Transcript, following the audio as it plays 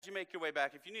As you make your way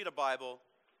back, if you need a Bible,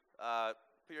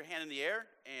 put your hand in the air,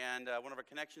 and one of our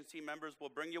Connections team members will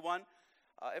bring you one.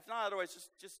 If not, otherwise,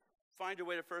 just find your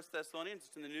way to 1 Thessalonians.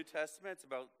 It's in the New Testament. It's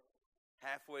about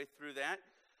halfway through that.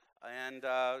 And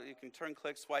you can turn,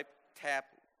 click, swipe, tap,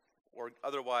 or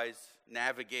otherwise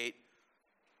navigate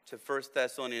to 1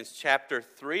 Thessalonians chapter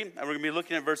 3. And we're going to be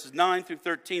looking at verses 9 through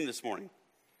 13 this morning.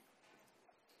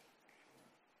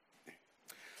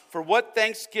 For what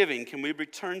thanksgiving can we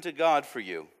return to God for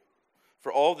you,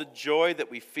 for all the joy that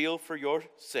we feel for your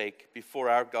sake before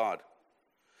our God,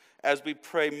 as we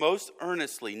pray most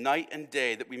earnestly night and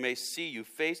day that we may see you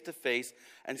face to face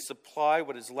and supply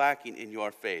what is lacking in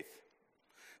your faith.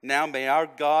 Now may our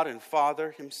God and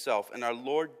Father himself and our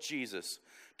Lord Jesus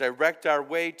direct our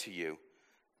way to you,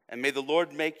 and may the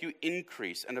Lord make you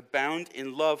increase and abound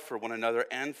in love for one another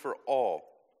and for all,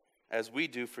 as we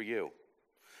do for you,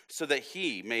 so that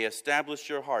he may establish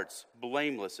your hearts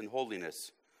blameless in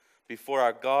holiness before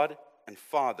our God and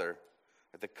Father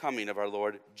at the coming of our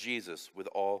Lord Jesus with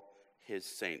all his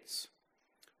saints.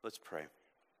 Let's pray.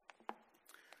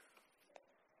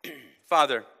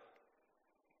 Father,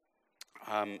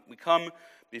 we come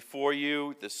before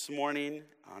you this morning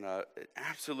on an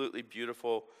absolutely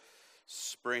beautiful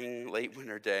spring, late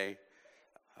winter day.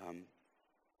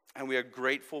 And we are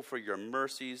grateful for your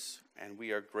mercies, and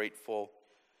we are grateful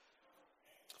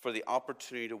for the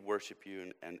opportunity to worship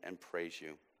you and praise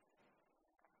you.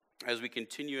 As we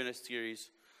continue in a series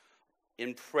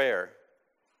in prayer,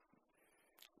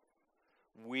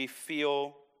 we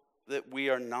feel that we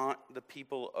are not the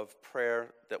people of prayer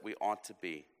that we ought to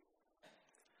be.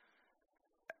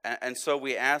 And so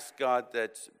we ask God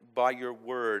that by your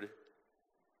word,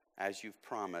 as you've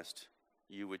promised,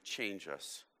 you would change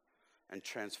us and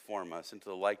transform us into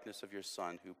the likeness of your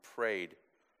Son, who prayed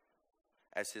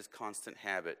as his constant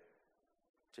habit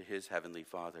to his heavenly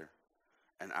Father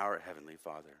and our heavenly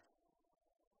Father.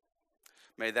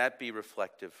 May that be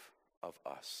reflective of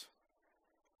us.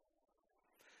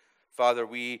 Father,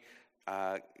 we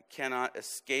cannot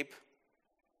escape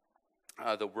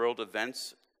the world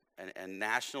events and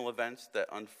national events that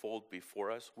unfold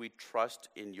before us. We trust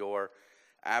in your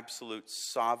absolute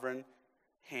sovereign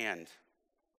hand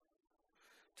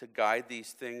to guide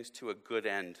these things to a good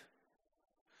end.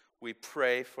 We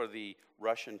pray for the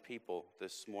Russian people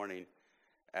this morning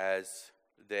as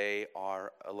they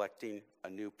are electing a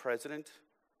new president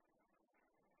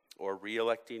or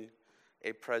re-electing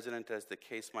a president, as the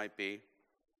case might be.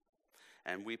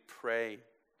 And we pray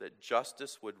that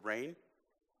justice would reign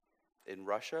in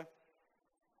Russia.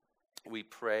 We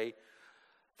pray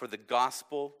for the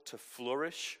gospel to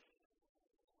flourish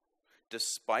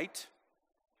despite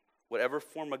whatever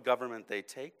form of government they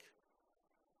take,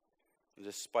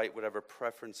 despite whatever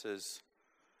preferences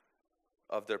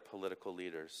of their political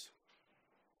leaders.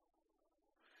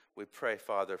 We pray,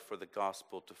 Father, for the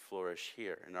gospel to flourish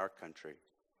here in our country,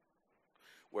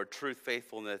 where true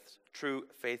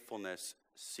faithfulness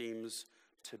seems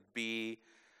to be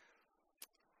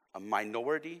a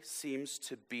minority, seems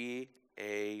to be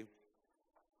an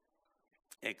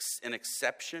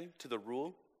exception to the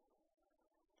rule.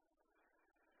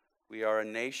 We are a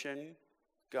nation,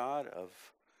 God, of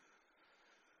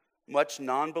much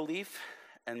non-belief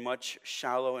and much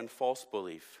shallow and false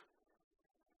belief.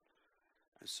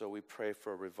 And so we pray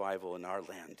for a revival in our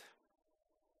land.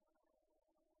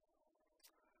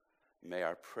 May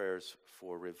our prayers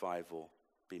for revival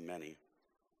be many.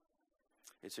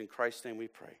 It's in Christ's name we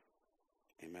pray.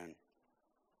 Amen.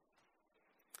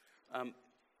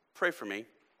 Pray for me.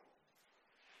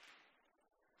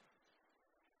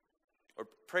 Or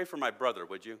pray for my brother,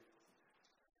 would you?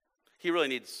 He really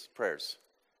needs prayers.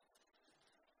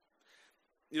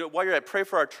 You know, while you're at, pray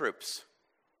for our troops.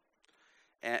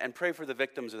 And pray for the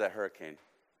victims of that hurricane.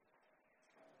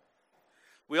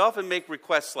 We often make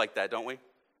requests like that, don't we?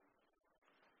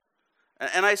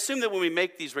 And I assume that when we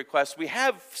make these requests, we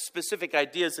have specific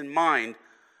ideas in mind.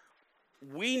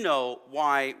 We know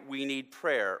why we need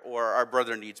prayer, or our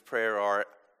brother needs prayer, or our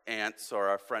aunts, or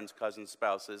our friends, cousins,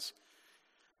 spouses.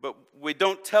 But we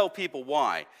don't tell people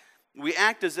why. We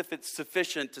act as if it's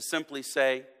sufficient to simply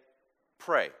say,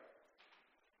 pray.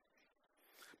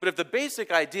 But if the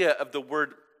basic idea of the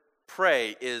word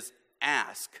pray is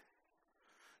ask,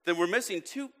 then we're missing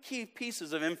two key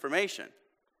pieces of information.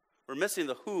 We're missing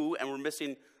the who and we're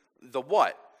missing the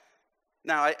what.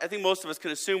 Now, I think most of us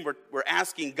can assume we're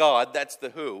asking God, that's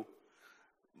the who,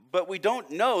 but we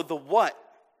don't know the what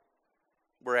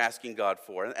we're asking God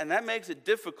for. And that makes it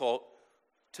difficult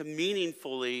to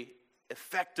meaningfully,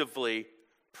 effectively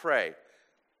pray.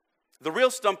 The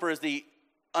real stumper is the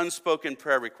unspoken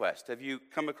prayer request. Have you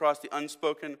come across the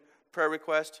unspoken prayer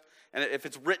request. And if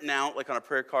it's written out, like on a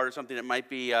prayer card or something, it might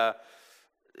be,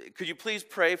 could you please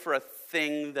pray for a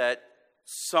thing that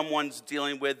someone's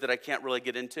dealing with that I can't really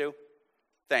get into?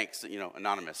 Thanks,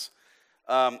 anonymous.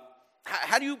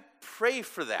 How do you pray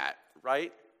for that,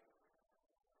 right?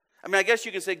 I mean, I guess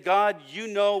you can say, God, you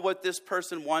know what this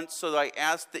person wants, so I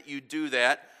ask that you do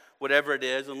that, whatever it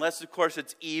is, unless, of course,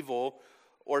 it's evil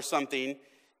or something,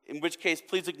 in which case,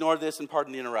 please ignore this and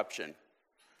pardon the interruption.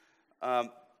 Now,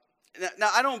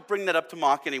 I don't bring that up to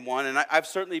mock anyone, and I've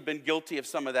certainly been guilty of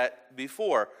some of that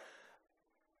before.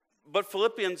 But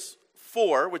Philippians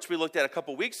 4, which we looked at a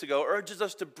couple weeks ago, urges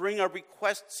us to bring our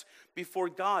requests before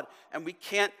God. And we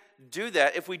can't do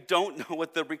that if we don't know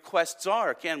what the requests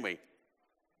are, can we?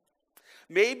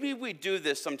 Maybe we do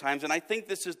this sometimes, and I think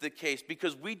this is the case,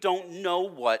 because we don't know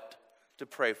what to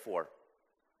pray for.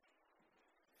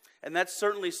 And that's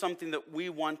certainly something that we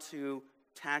want to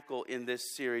tackle in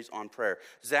this series on prayer.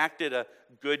 Zach did a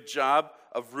good job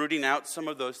of rooting out some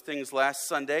of those things last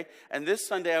Sunday. And this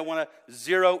Sunday, I want to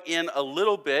zero in a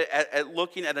little bit at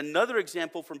looking at another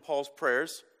example from Paul's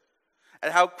prayers,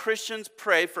 at how Christians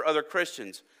pray for other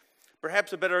Christians.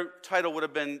 Perhaps a better title would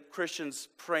have been Christians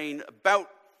praying about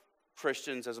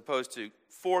Christians as opposed to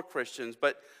for Christians.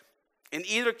 But in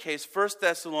either case, 1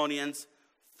 Thessalonians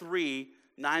 3,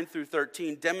 9 through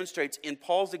 13 demonstrates in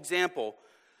Paul's example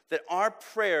that our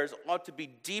prayers ought to be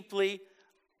deeply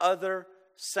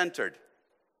other-centered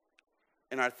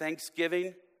in our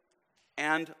thanksgiving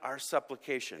and our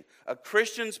supplication. A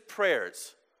Christian's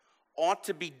prayers ought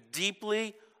to be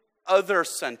deeply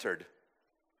other-centered,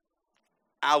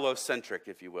 allocentric,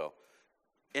 if you will,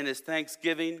 in his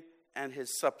thanksgiving and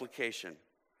his supplication.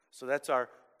 So that's our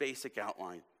basic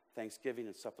outline, thanksgiving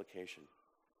and supplication.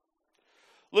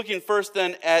 Looking first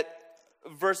then at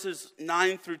verses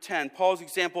 9 through 10, Paul's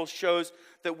example shows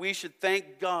that we should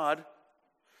thank God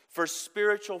for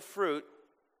spiritual fruit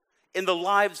in the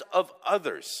lives of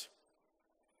others.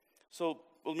 So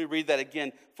let me read that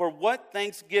again. For what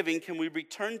thanksgiving can we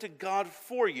return to God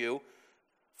for you,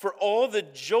 for all the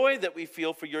joy that we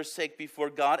feel for your sake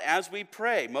before God as we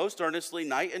pray, most earnestly,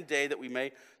 night and day, that we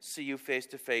may see you face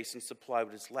to face and supply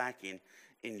what is lacking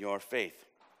in your faith.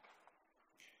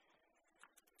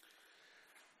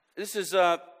 This is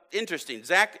interesting.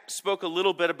 Zach spoke a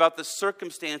little bit about the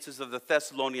circumstances of the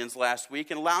Thessalonians last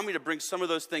week, and allow me to bring some of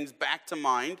those things back to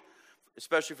mind,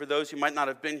 especially for those who might not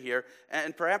have been here,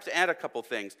 and perhaps add a couple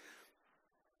things.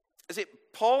 See,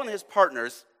 Paul and his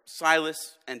partners,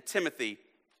 Silas and Timothy,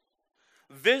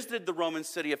 visited the Roman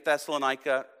city of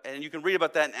Thessalonica, and you can read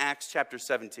about that in Acts chapter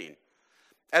 17.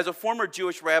 As a former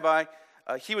Jewish rabbi,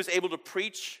 he was able to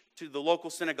preach to the local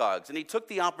synagogues, and he took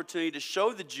the opportunity to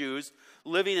show the Jews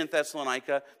living in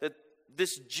Thessalonica that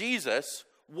this Jesus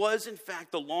was in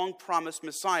fact the long-promised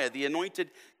Messiah, the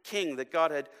anointed king that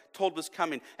God had told was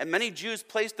coming. And many Jews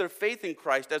placed their faith in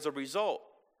Christ as a result.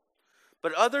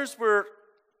 But others were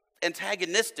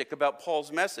antagonistic about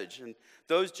Paul's message, and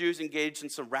those Jews engaged in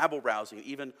some rabble-rousing,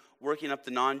 even working up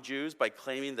the non-Jews by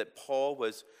claiming that Paul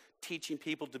was teaching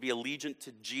people to be allegiant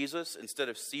to Jesus instead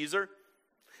of Caesar.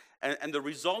 And the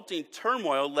resulting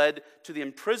turmoil led to the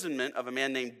imprisonment of a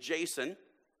man named Jason,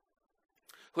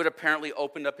 who had apparently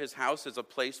opened up his house as a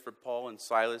place for Paul and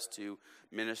Silas to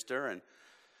minister, and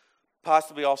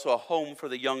possibly also a home for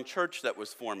the young church that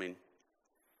was forming.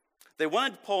 They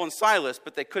wanted Paul and Silas,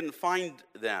 but they couldn't find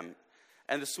them.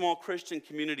 And the small Christian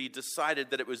community decided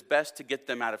that it was best to get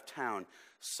them out of town.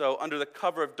 So under the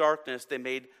cover of darkness, they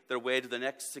made their way to the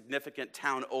next significant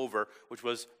town over, which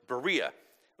was Berea,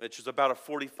 which is about a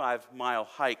 45-mile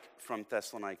hike from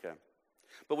Thessalonica.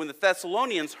 But when the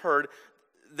Thessalonians heard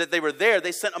that they were there,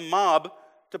 they sent a mob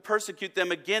to persecute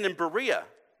them again in Berea.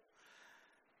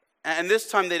 And this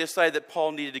time they decided that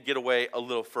Paul needed to get away a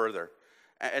little further.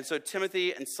 And so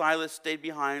Timothy and Silas stayed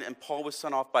behind, and Paul was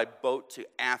sent off by boat to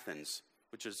Athens,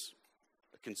 which is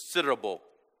a considerable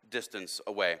distance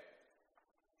away.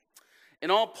 In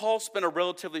all, Paul spent a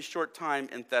relatively short time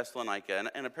in Thessalonica,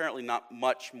 and apparently not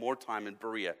much more time in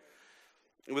Berea.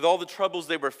 And with all the troubles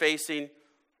they were facing,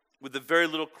 with the very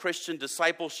little Christian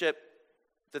discipleship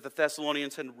that the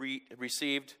Thessalonians had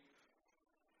received,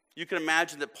 you can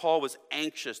imagine that Paul was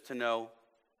anxious to know,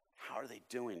 how are they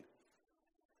doing?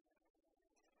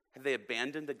 Have they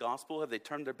abandoned the gospel? Have they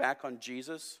turned their back on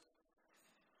Jesus?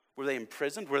 Were they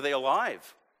imprisoned? Were they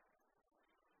alive?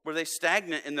 Were they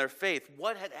stagnant in their faith?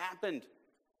 What had happened?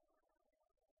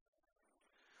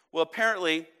 Well,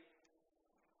 apparently,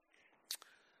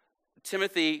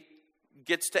 Timothy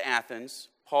gets to Athens.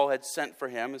 Paul had sent for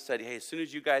him and said, hey, as soon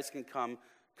as you guys can come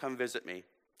visit me.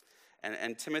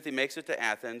 And Timothy makes it to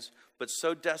Athens, but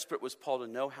so desperate was Paul to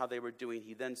know how they were doing,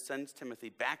 he then sends Timothy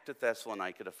back to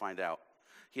Thessalonica to find out.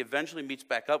 He eventually meets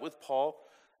back up with Paul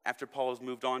after Paul has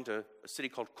moved on to a city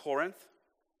called Corinth,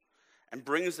 and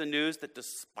brings the news that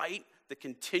despite the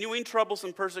continuing troubles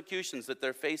and persecutions that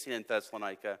they're facing in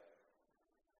Thessalonica,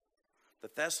 the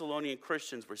Thessalonian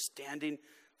Christians were standing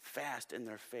fast in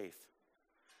their faith.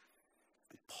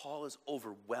 And Paul is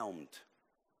overwhelmed,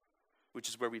 which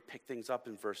is where we pick things up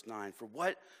in verse 9. For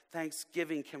what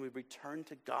thanksgiving can we return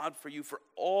to God for you, for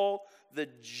all the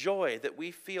joy that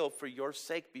we feel for your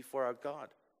sake before our God?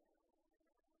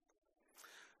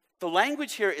 The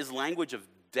language here is language of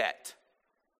debt.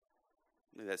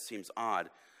 That seems odd.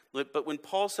 But when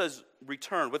Paul says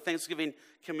return, what thanksgiving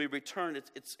can we return?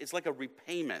 It's like a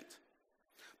repayment.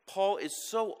 Paul is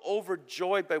so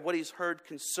overjoyed by what he's heard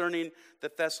concerning the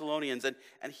Thessalonians,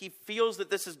 and he feels that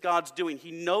this is God's doing.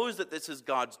 He knows that this is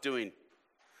God's doing,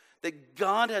 that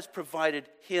God has provided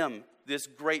him this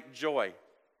great joy.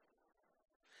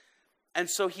 And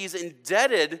so he's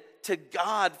indebted to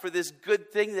God for this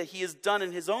good thing that he has done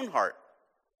in his own heart.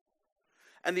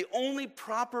 And the only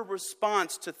proper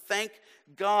response to thank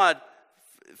God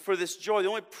for this joy, the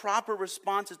only proper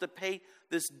response is to pay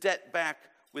this debt back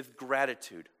with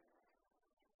gratitude.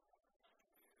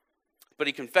 But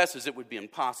he confesses it would be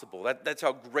impossible. That's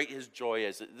how great his joy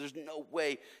is. There's no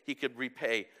way he could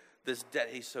repay this debt.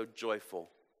 He's so joyful.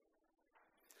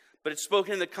 But it's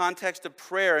spoken in the context of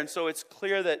prayer, and so it's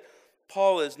clear that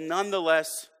Paul is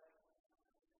nonetheless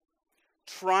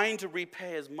trying to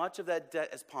repay as much of that debt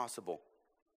as possible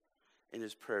in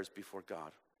his prayers before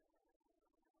God.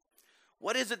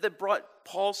 What is it that brought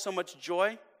Paul so much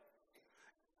joy?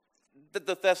 That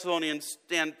the Thessalonians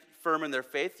stand firm in their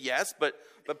faith, yes, but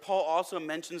Paul also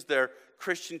mentions their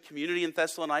Christian community in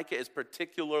Thessalonica is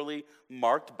particularly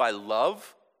marked by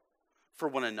love for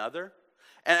one another.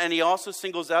 And he also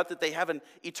singles out that they have an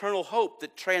eternal hope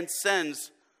that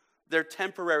transcends their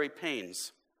temporary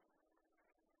pains.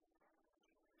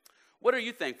 What are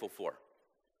you thankful for?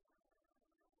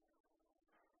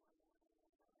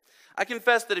 I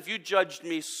confess that if you judged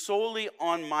me solely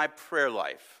on my prayer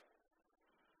life,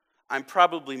 I'm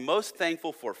probably most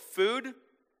thankful for food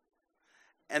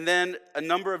and then a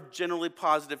number of generally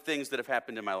positive things that have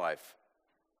happened in my life.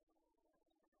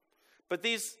 But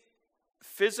these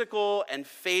physical and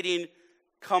fading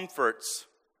comforts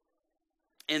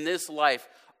in this life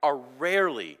are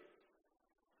rarely,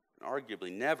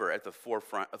 arguably never, at the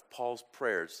forefront of Paul's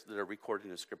prayers that are recorded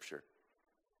in Scripture.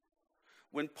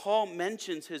 When Paul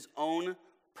mentions his own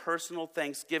personal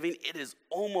thanksgiving, it is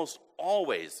almost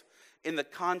always in the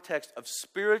context of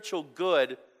spiritual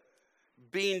good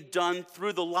being done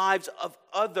through the lives of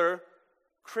other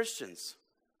Christians.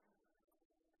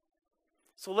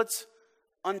 So let's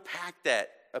unpack that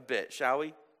a bit, shall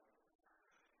we?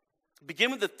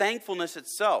 Begin with the thankfulness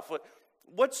itself.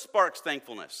 What sparks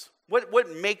thankfulness?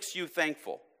 What makes you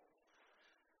thankful?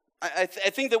 I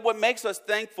think that what makes us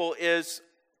thankful is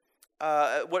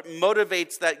what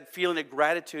motivates that feeling of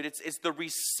gratitude. It's the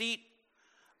receipt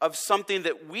of something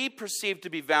that we perceive to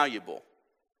be valuable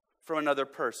from another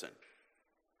person.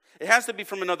 It has to be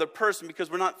from another person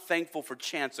because we're not thankful for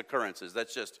chance occurrences.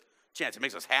 That's just chance. It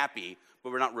makes us happy,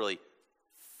 but we're not really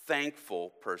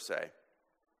thankful per se.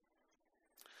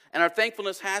 And our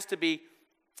thankfulness has to be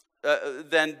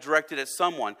then directed at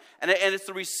someone. And it's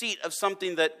the receipt of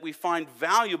something that we find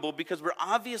valuable because we're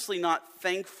obviously not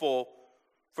thankful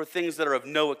for things that are of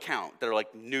no account, that are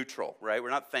like neutral, right? We're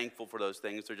not thankful for those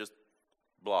things. They're just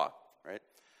blah, right?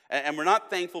 And we're not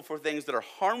thankful for things that are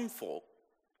harmful,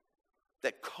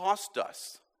 that cost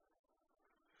us.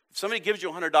 If somebody gives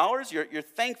you $100, you're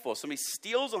thankful. If somebody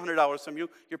steals $100 from you,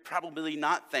 you're probably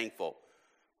not thankful.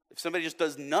 If somebody just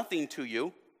does nothing to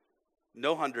you,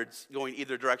 no hundreds going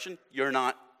either direction, you're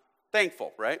not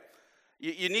thankful, right?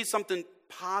 You need something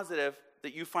positive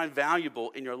that you find valuable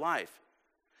in your life.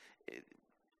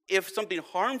 If something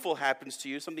harmful happens to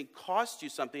you, something costs you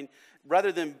something,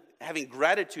 rather than having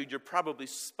gratitude, you're probably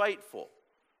spiteful,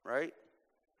 right?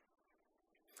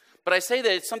 But I say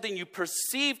that it's something you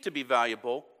perceive to be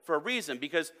valuable for a reason,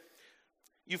 because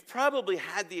you've probably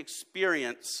had the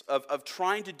experience of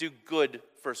trying to do good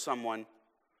for someone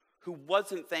who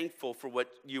wasn't thankful for what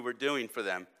you were doing for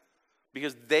them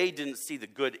because they didn't see the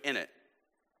good in it.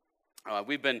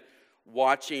 We've been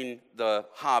watching The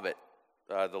Hobbit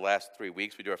the last 3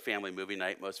 weeks. We do our family movie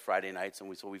night most Friday nights, and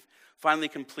we've finally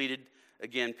completed,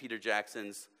 again, Peter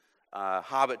Jackson's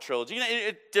Hobbit trilogy.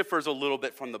 It differs a little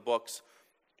bit from the books.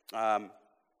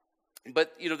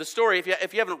 But, the story, if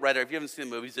you haven't read it, if you haven't seen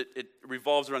the movies, it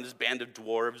revolves around this band of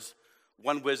dwarves,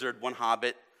 one wizard, one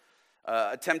hobbit,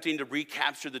 attempting to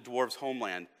recapture the dwarves'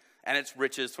 homeland and its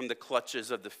riches from the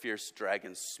clutches of the fierce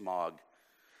dragon Smaug.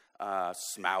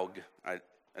 Smaug. I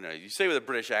don't know. You say it with a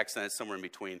British accent, it's somewhere in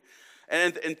between.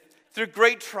 And through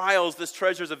great trials, this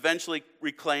treasure is eventually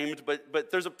reclaimed,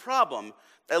 but there's a problem,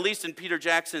 at least in Peter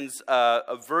Jackson's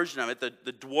version of it.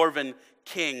 The dwarven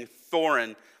king,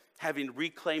 Thorin, having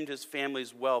reclaimed his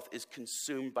family's wealth, is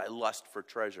consumed by lust for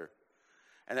treasure.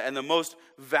 And the most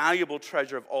valuable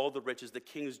treasure of all the riches, the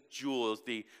king's jewel, is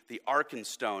the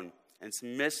Arkenstone, and it's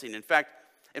missing. In fact,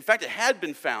 it had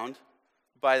been found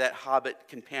by that hobbit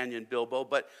companion Bilbo,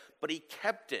 but he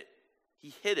kept it.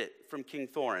 He hid it from King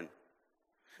Thorin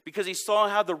because he saw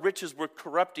how the riches were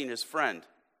corrupting his friend.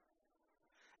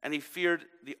 And he feared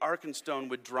the Arkenstone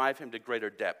would drive him to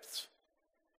greater depths.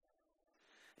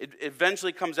 It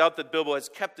eventually comes out that Bilbo has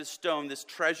kept this stone, this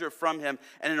treasure, from him,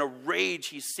 and in a rage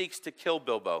he seeks to kill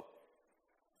Bilbo.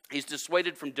 He's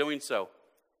dissuaded from doing so.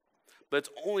 But it's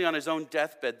only on his own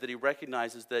deathbed that he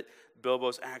recognizes that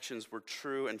Bilbo's actions were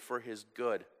true and for his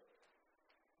good.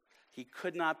 He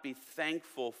could not be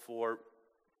thankful for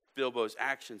Bilbo's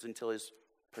actions until his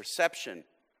perception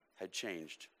had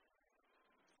changed.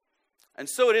 And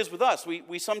so it is with us.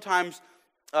 We sometimes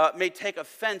may take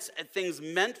offense at things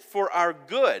meant for our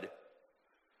good,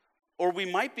 or we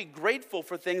might be grateful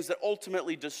for things that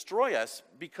ultimately destroy us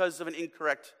because of an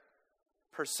incorrect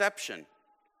perception.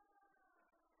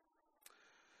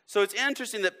 So it's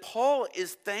interesting that Paul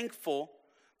is thankful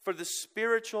for the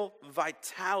spiritual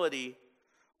vitality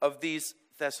of these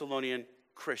Thessalonian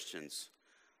Christians.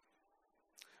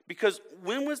 Because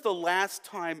when was the last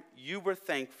time you were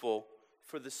thankful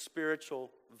for the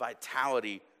spiritual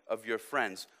vitality of your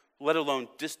friends, let alone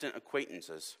distant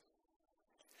acquaintances?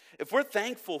 If we're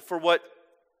thankful for what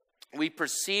we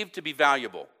perceive to be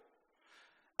valuable,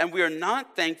 and we are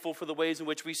not thankful for the ways in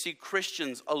which we see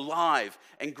Christians alive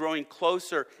and growing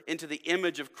closer into the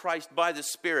image of Christ by the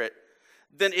Spirit,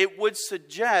 then it would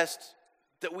suggest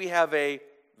that we have a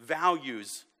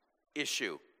values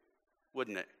issue,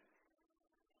 wouldn't it?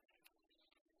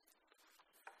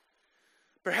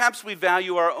 Perhaps we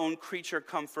value our own creature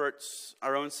comforts,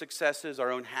 our own successes,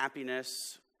 our own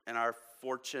happiness, and our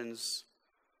fortunes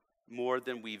more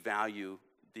than we value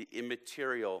the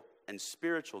immaterial and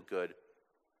spiritual good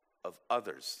of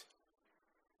others.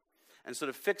 And so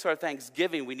to fix our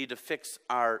thanksgiving, we need to fix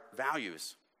our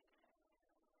values.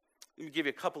 Let me give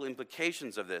you a couple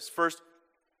implications of this. First,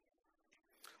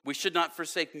 we should not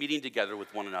forsake meeting together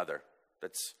with one another.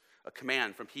 That's a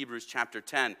command from Hebrews chapter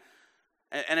 10.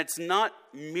 And it's not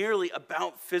merely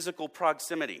about physical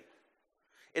proximity.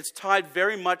 It's tied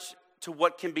very much to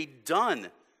what can be done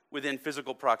within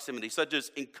physical proximity, such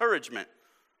as encouragement.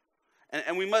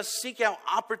 And we must seek out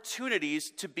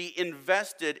opportunities to be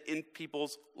invested in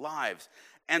people's lives.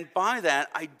 And by that,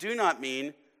 I can't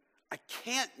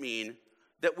mean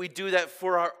that we do that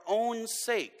for our own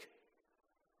sake.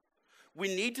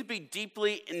 We need to be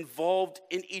deeply involved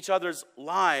in each other's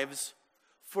lives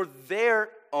for their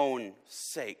own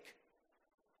sake.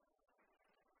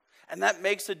 And that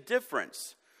makes a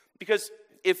difference. Because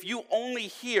if you only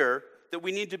hear that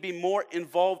we need to be more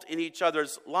involved in each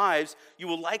other's lives, you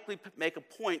will likely make a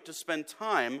point to spend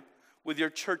time with your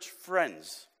church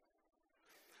friends.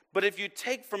 But if you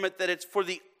take from it that it's for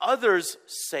the other's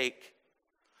sake,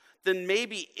 then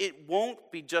maybe it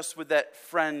won't be just with that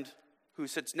friend who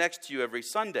sits next to you every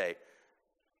Sunday.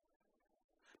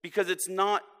 Because it's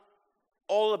not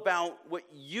all about what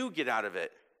you get out of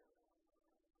it.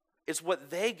 It's what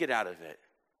they get out of it.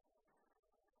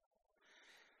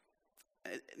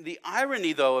 The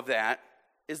irony, though, of that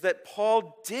is that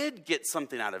Paul did get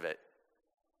something out of it.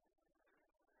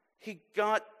 He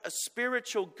got a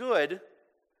spiritual good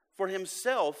for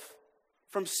himself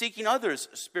from seeking others'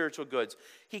 spiritual goods.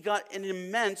 He got an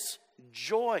immense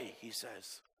joy, he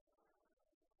says.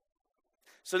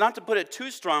 So not to put it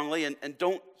too strongly, and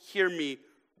don't hear me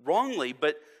wrongly,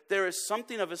 but there is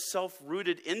something of a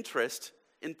self-rooted interest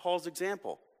in Paul's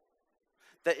example.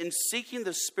 That in seeking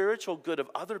the spiritual good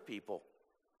of other people,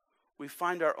 we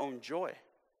find our own joy.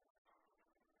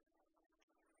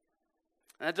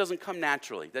 And that doesn't come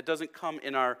naturally. That doesn't come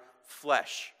in our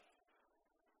flesh.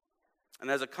 And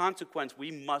as a consequence,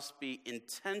 we must be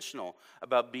intentional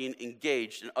about being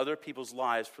engaged in other people's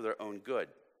lives for their own good.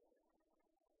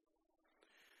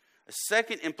 A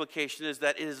second implication is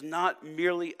that it is not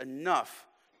merely enough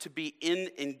to be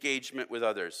in engagement with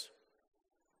others.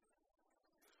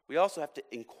 We also have to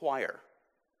inquire.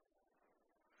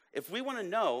 If we want to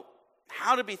know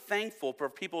how to be thankful for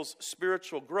people's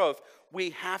spiritual growth, we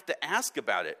have to ask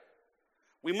about it.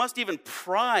 We must even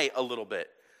pry a little bit.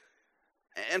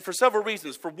 And for several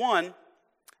reasons. For one,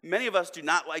 Many of us do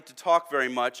not like to talk very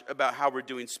much about how we're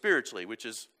doing spiritually, which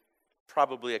is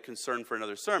probably a concern for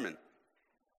another sermon.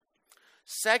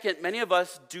 Second, many of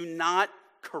us do not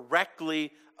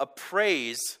correctly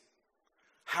appraise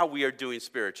how we are doing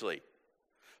spiritually.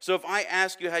 So if I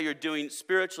ask you how you're doing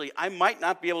spiritually, I might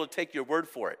not be able to take your word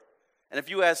for it. And if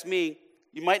you ask me,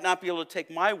 you might not be able to take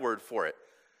my word for it.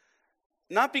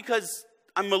 Not because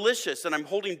I'm malicious and I'm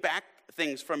holding back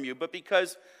things from you, but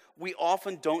because we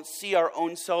often don't see our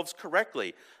own selves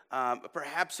correctly.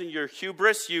 Perhaps in your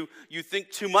hubris, you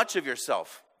think too much of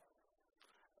yourself.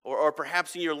 Or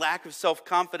perhaps in your lack of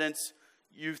self-confidence,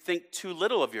 you think too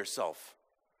little of yourself.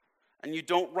 And you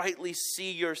don't rightly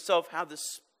see yourself how the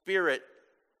Spirit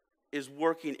is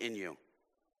working in you.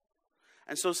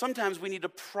 And so sometimes we need to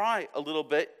pry a little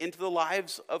bit into the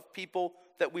lives of people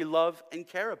that we love and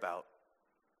care about.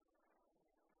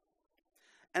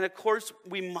 And of course,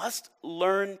 we must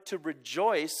learn to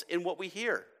rejoice in what we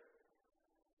hear.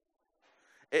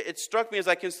 It struck me as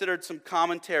I considered some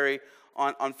commentary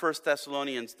on 1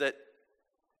 Thessalonians that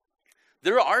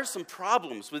there are some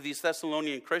problems with these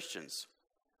Thessalonian Christians.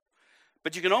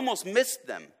 But you can almost miss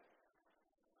them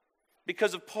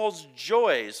because of Paul's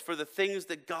joys for the things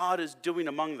that God is doing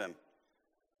among them.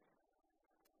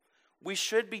 We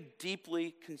should be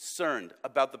deeply concerned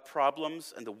about the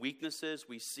problems and the weaknesses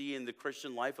we see in the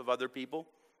Christian life of other people.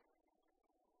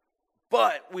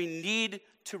 But we need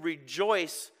to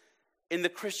rejoice in the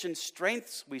Christian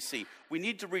strengths we see. We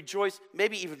need to rejoice,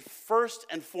 maybe even first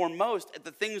and foremost, at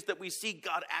the things that we see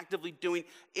God actively doing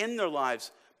in their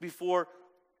lives before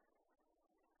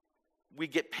we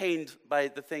get pained by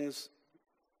the things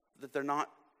that they're not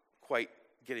quite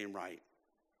getting right.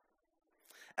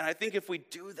 And I think if we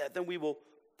do that, then we will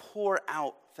pour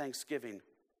out thanksgiving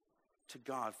to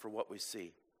God for what we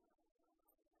see.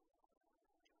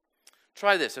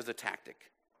 Try this as a tactic.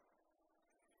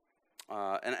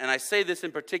 And I say this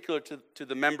in particular to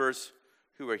the members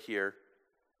who are here.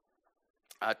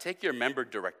 Take your member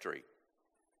directory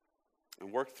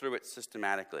and work through it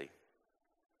systematically.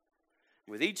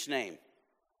 With each name,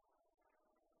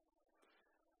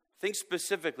 think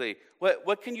specifically,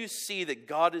 what can you see that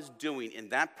God is doing in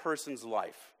that person's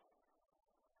life?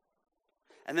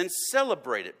 And then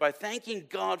celebrate it by thanking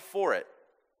God for it.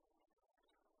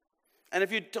 And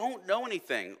if you don't know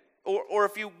anything, or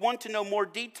if you want to know more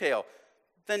detail,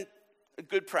 then a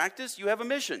good practice, you have a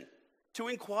mission to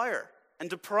inquire and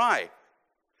to pry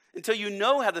until you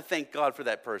know how to thank God for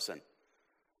that person.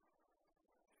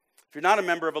 If you're not a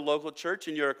member of a local church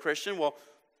and you're a Christian, well,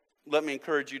 let me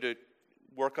encourage you to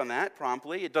work on that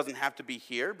promptly. It doesn't have to be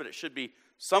here, but it should be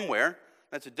somewhere.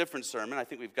 That's a different sermon. I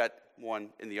think we've got one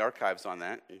in the archives on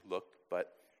that. Look,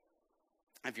 but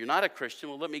if you're not a Christian,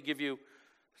 well, let me give you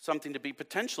something to be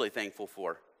potentially thankful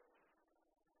for.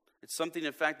 It's something,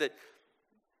 in fact, that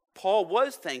Paul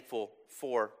was thankful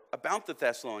for about the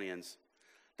Thessalonians,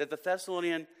 that the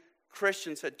Thessalonian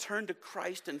Christians had turned to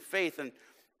Christ in faith, and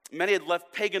many had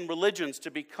left pagan religions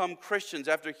to become Christians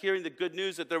after hearing the good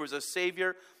news that there was a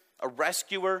Savior, a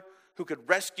rescuer, who could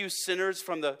rescue sinners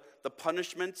from the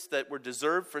punishments that were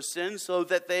deserved for sin so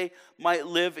that they might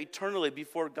live eternally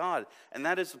before God. And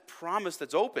that is a promise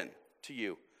that's open to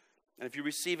you. And if you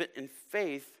receive it in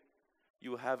faith,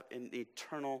 you will have an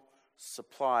eternal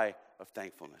supply of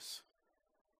thankfulness.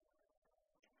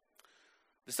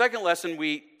 The second lesson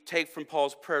we take from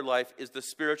Paul's prayer life is the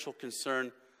spiritual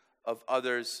concern of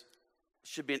others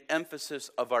should be an emphasis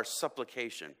of our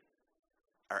supplication,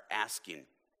 our asking.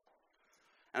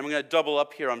 And I'm going to double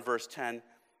up here on verse 10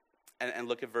 and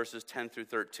look at verses 10 through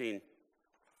 13.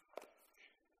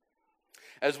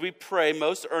 As we pray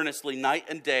most earnestly night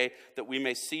and day that we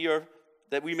may see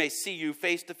you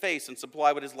face to face and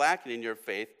supply what is lacking in your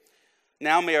faith,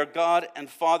 now may our God and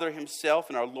Father himself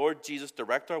and our Lord Jesus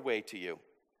direct our way to you.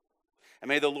 And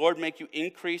may the Lord make you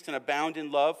increase and abound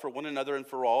in love for one another and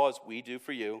for all as we do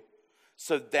for you,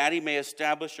 so that he may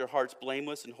establish your hearts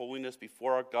blameless in holiness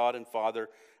before our God and Father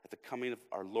at the coming of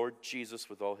our Lord Jesus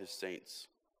with all his saints.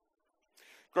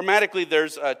 Grammatically,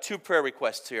 there's two prayer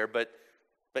requests here, but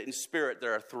in spirit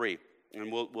there are three.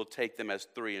 And we'll take them as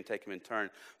three and take them in turn.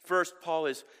 First, Paul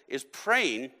is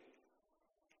praying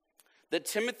that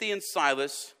Timothy and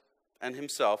Silas and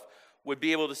himself would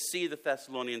be able to see the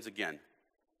Thessalonians again.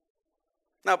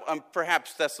 Now,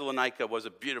 perhaps Thessalonica was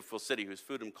a beautiful city whose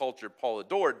food and culture Paul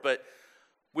adored, but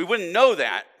we wouldn't know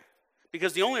that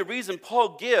because the only reason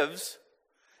Paul gives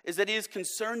is that he is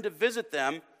concerned to visit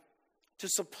them to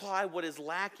supply what is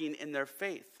lacking in their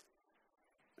faith.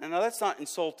 And now that's not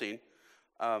insulting.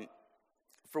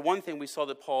 For one thing, we saw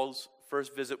that Paul's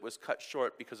first visit was cut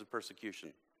short because of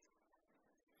persecution.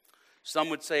 Some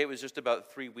would say it was just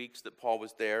about 3 weeks that Paul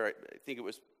was there. I think it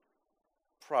was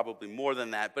probably more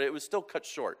than that, but it was still cut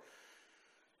short.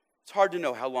 It's hard to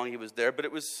know how long he was there, but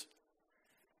it was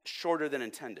shorter than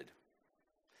intended.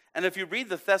 And if you read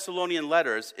the Thessalonian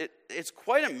letters, it's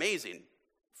quite amazing,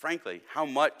 frankly, how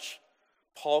much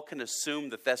Paul can assume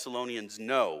the Thessalonians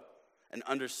know and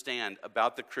understand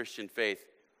about the Christian faith,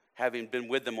 having been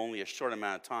with them only a short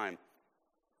amount of time.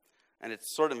 And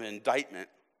it's sort of an indictment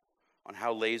on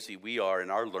how lazy we are in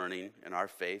our learning and our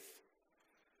faith.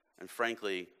 And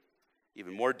frankly,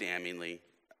 even more damningly,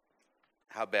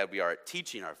 how bad we are at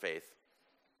teaching our faith.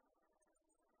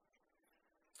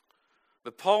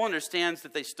 But Paul understands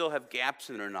that they still have gaps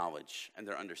in their knowledge and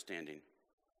their understanding.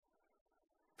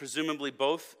 Presumably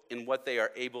both in what they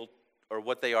are able or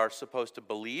what they are supposed to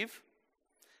believe,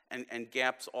 and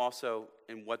gaps also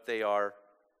in what they are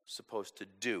supposed to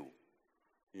do.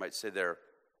 You might say their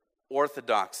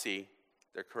orthodoxy,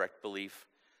 their correct belief,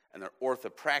 and their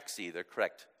orthopraxy, their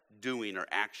correct doing or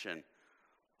action,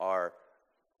 are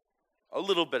a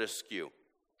little bit askew.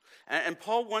 And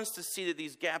Paul wants to see that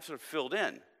these gaps are filled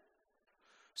in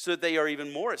so that they are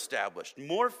even more established,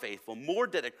 more faithful, more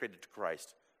dedicated to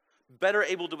Christ, better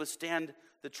able to withstand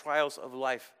the trials of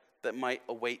life that might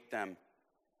await them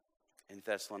in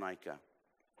Thessalonica.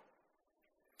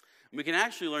 We can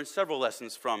actually learn several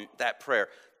lessons from that prayer.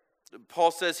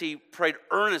 Paul says he prayed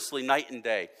earnestly night and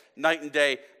day. Night and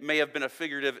day may have been a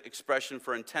figurative expression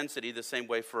for intensity, the same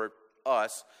way for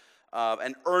us.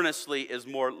 And earnestly is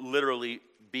more literally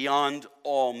beyond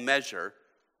all measure.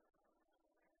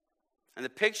 And the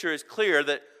picture is clear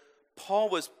that Paul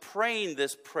was praying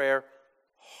this prayer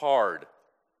hard.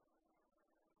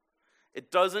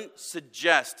 It doesn't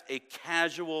suggest a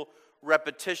casual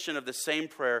repetition of the same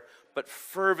prayer, but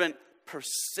fervent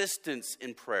persistence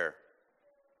in prayer.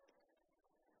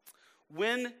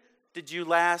 When did you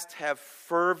last have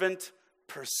fervent,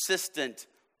 persistent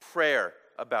prayer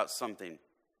about something?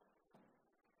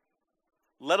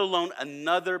 Let alone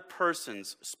another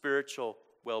person's spiritual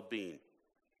well-being.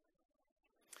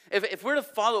 If we're to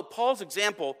follow Paul's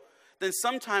example, then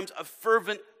sometimes a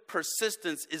fervent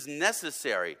persistence is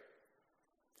necessary.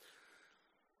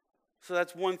 So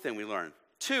that's one thing we learn.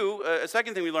 Two, a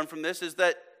second thing we learn from this is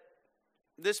that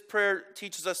this prayer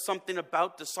teaches us something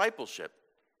about discipleship.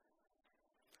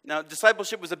 Now,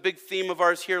 discipleship was a big theme of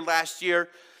ours here last year.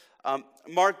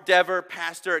 Mark Dever,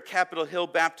 pastor at Capitol Hill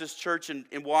Baptist Church in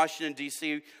Washington,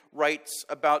 D.C., writes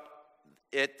about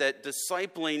it that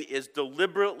discipling is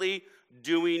deliberately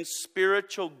doing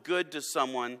spiritual good to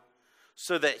someone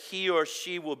so that he or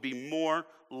she will be more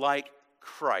like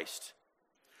Christ.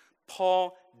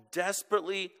 Paul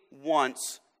desperately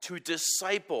wants to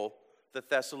disciple the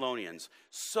Thessalonians,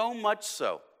 so much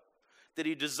so that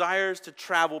he desires to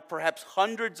travel perhaps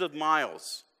hundreds of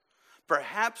miles,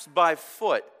 perhaps by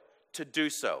foot, to do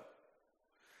so.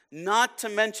 Not to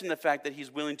mention the fact that he's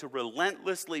willing to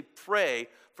relentlessly pray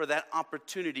for that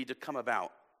opportunity to come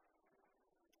about.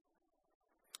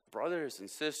 Brothers and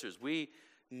sisters, we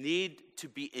need to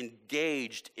be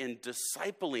engaged in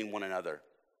discipling one another.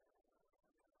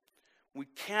 We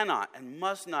cannot and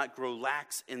must not grow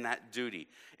lax in that duty.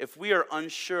 If we are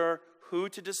unsure who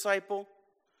to disciple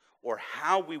or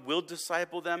how we will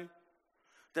disciple them,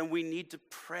 then we need to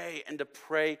pray and to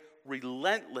pray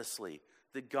relentlessly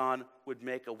that God would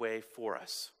make a way for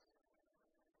us.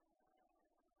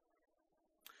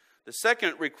 The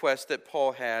second request that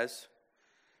Paul has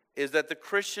is that the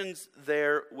Christians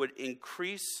there would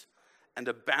increase and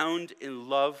abound in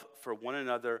love for one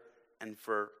another and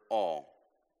for all.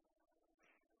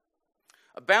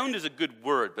 Abound is a good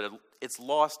word, but it's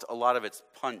lost a lot of its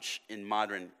punch in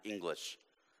modern English.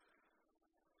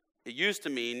 It used to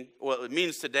mean, well, it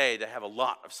means today to have a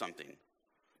lot of something.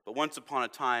 But once upon a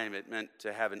time, it meant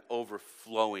to have an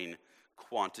overflowing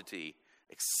quantity,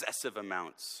 excessive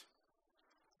amounts,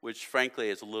 which frankly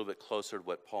is a little bit closer to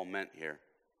what Paul meant here.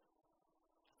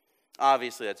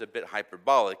 Obviously, that's a bit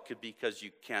hyperbolic because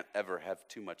you can't ever have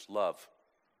too much love.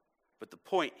 But the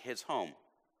point hits home.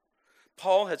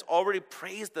 Paul has already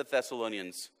praised the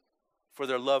Thessalonians for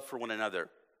their love for one another.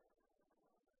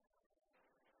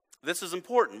 This is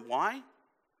important. Why?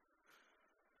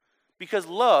 Because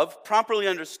love, properly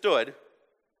understood,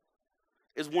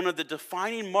 is one of the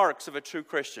defining marks of a true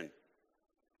Christian.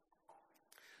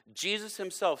 Jesus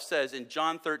himself says in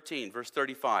John 13, verse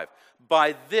 35,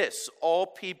 "By this all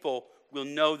people will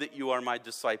know that you are my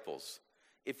disciples,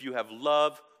 if you have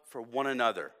love for one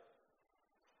another."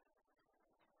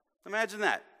 Imagine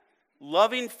that.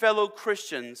 Loving fellow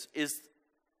Christians is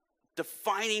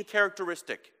defining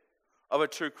characteristic of a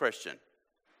true Christian.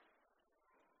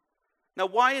 Now,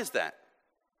 why is that?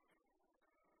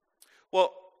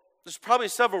 Well, there's probably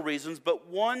several reasons, but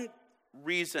one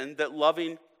reason that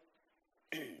loving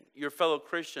your fellow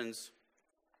Christians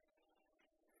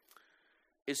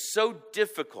is so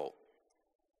difficult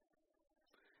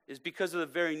is because of the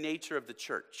very nature of the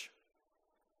church.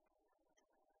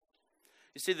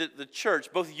 You see, the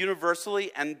church, both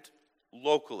universally and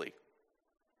locally,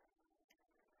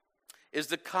 is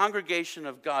the congregation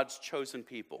of God's chosen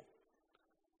people.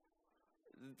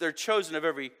 They're chosen of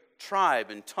every tribe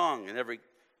and tongue and every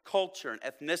culture and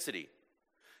ethnicity.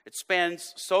 It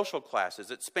spans social classes.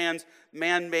 It spans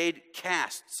man-made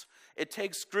castes. It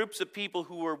takes groups of people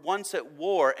who were once at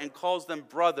war and calls them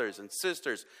brothers and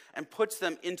sisters and puts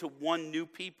them into one new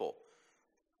people.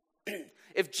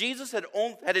 If Jesus had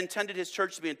intended his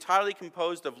church to be entirely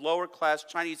composed of lower-class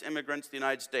Chinese immigrants to the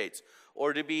United States,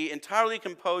 or to be entirely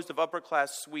composed of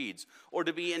upper-class Swedes, or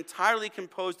to be entirely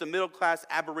composed of middle-class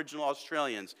Aboriginal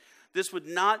Australians, this would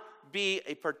not be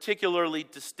a particularly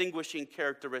distinguishing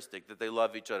characteristic that they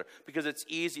love each other, because it's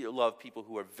easy to love people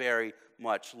who are very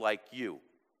much like you.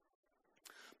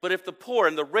 But if the poor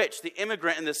and the rich, the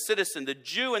immigrant and the citizen, the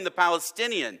Jew and the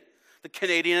Palestinian, the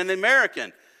Canadian and the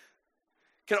American,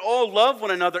 can all love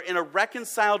one another in a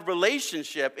reconciled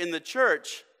relationship in the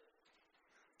church,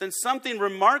 then something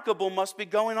remarkable must be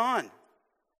going on.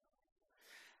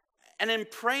 And in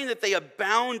praying that they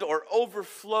abound or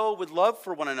overflow with love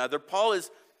for one another, Paul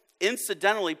is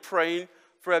incidentally praying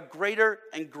for a greater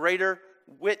and greater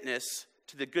witness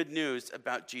to the good news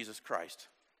about Jesus Christ.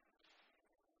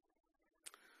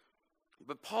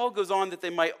 But Paul goes on that they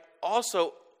might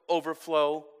also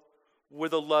overflow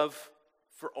with a love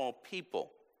for all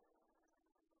people.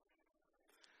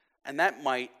 And that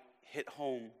might hit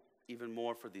home even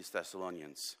more for these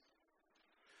Thessalonians.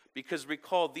 Because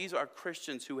recall, these are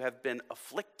Christians who have been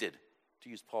afflicted, to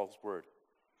use Paul's word.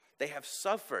 They have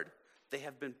suffered. They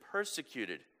have been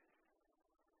persecuted.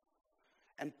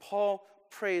 And Paul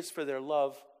prays for their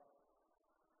love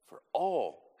for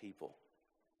all people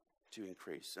to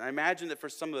increase. And I imagine that for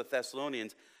some of the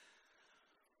Thessalonians,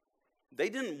 they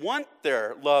didn't want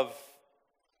their love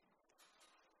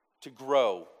to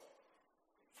grow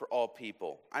for all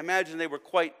people. I imagine they were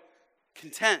quite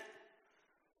content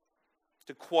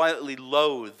to quietly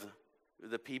loathe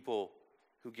the people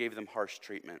who gave them harsh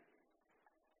treatment.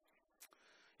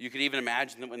 You could even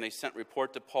imagine that when they sent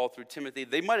report to Paul through Timothy,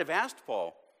 they might have asked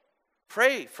Paul,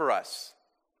 pray for us.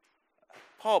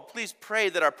 Paul, please pray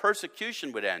that our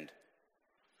persecution would end.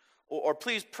 Or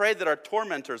please pray that our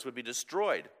tormentors would be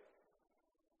destroyed.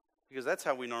 Because that's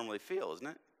how we normally feel, isn't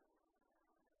it?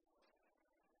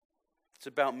 It's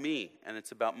about me, and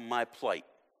it's about my plight.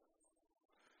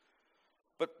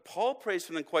 But Paul prays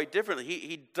for them quite differently.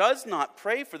 He does not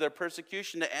pray for their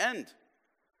persecution to end.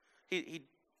 He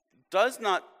does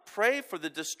not pray for the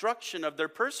destruction of their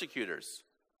persecutors.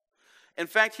 In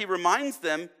fact, he reminds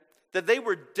them that they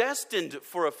were destined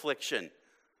for affliction,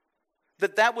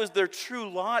 that was their true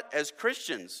lot as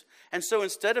Christians. And so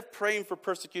instead of praying for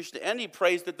persecution to end, he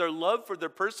prays that their love for their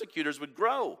persecutors would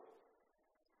grow.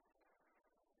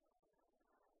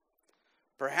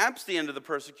 Perhaps the end of the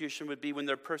persecution would be when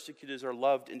their persecutors are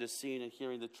loved into seeing and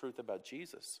hearing the truth about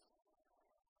Jesus.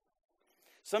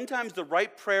 Sometimes the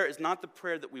right prayer is not the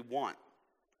prayer that we want.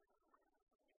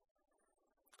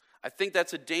 I think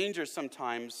that's a danger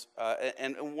sometimes.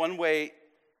 And one way,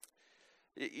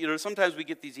 sometimes we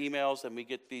get these emails and we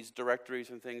get these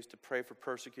directories and things to pray for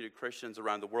persecuted Christians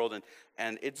around the world.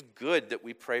 And it's good that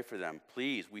we pray for them.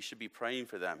 Please, we should be praying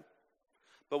for them.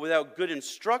 But without good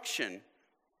instruction,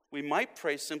 we might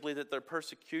pray simply that their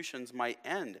persecutions might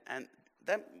end, and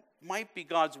that might be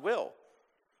God's will.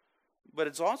 But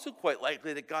it's also quite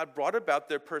likely that God brought about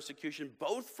their persecution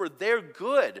both for their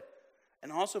good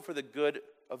and also for the good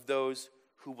of those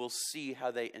who will see how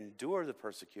they endure the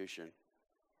persecution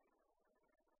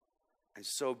and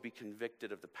so be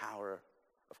convicted of the power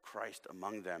of Christ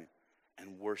among them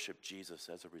and worship Jesus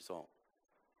as a result.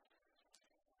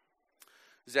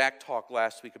 Zach talked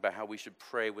last week about how we should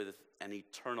pray with an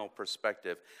eternal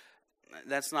perspective.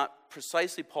 That's not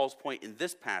precisely Paul's point in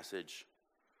this passage,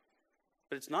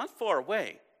 but it's not far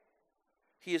away.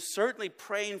 He is certainly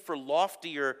praying for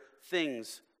loftier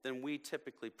things than we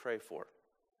typically pray for.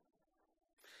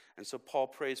 And so Paul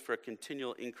prays for a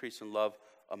continual increase in love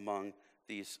among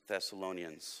these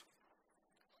Thessalonians.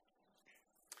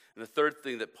 And the third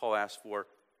thing that Paul asks for,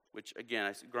 which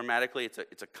again, grammatically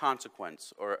it's a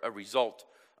consequence or a result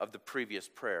of the previous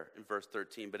prayer in verse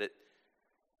 13, but it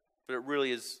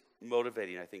really is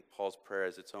motivating, I think, Paul's prayer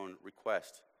as its own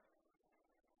request.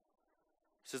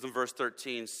 He says in verse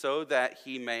 13, so that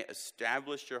he may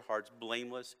establish your hearts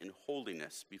blameless in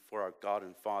holiness before our God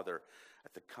and Father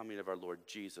at the coming of our Lord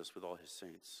Jesus with all his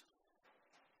saints.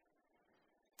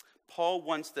 Paul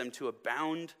wants them to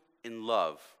abound in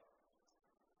love,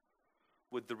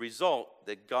 with the result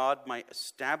that God might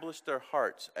establish their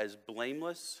hearts as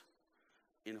blameless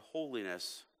in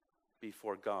holiness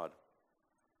before God.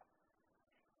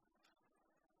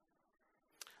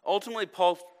 Ultimately,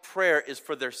 Paul's prayer is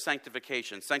for their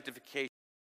sanctification